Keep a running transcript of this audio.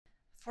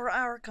For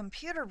our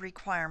computer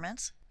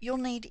requirements, you'll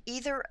need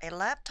either a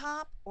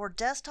laptop or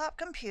desktop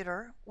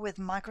computer with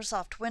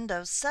Microsoft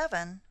Windows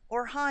 7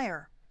 or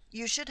higher.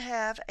 You should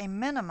have a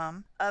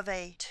minimum of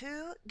a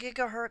 2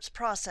 GHz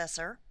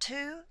processor,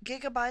 2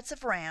 GB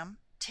of RAM,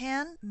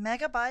 10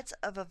 MB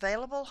of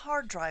available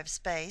hard drive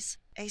space,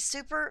 a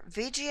Super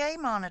VGA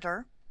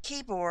monitor,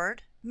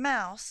 keyboard,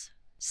 mouse,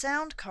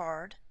 sound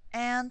card,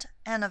 and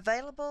an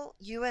available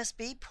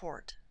USB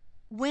port.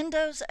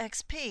 Windows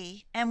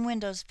XP and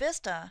Windows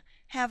Vista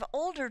have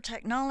older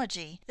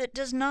technology that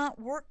does not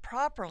work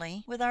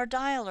properly with our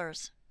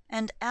dialers,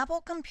 and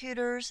Apple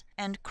computers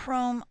and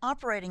Chrome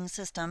operating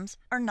systems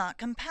are not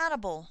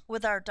compatible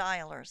with our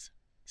dialers.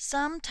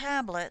 Some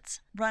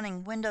tablets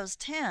running Windows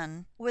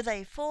 10 with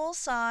a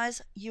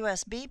full-size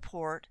USB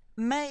port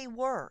may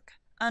work.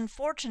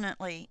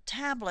 Unfortunately,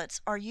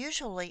 tablets are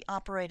usually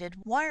operated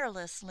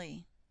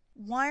wirelessly.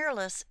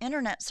 Wireless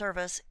internet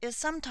service is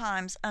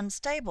sometimes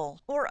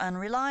unstable or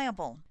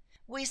unreliable.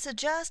 We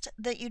suggest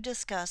that you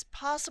discuss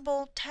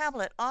possible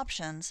tablet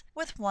options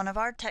with one of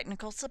our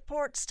technical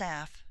support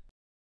staff.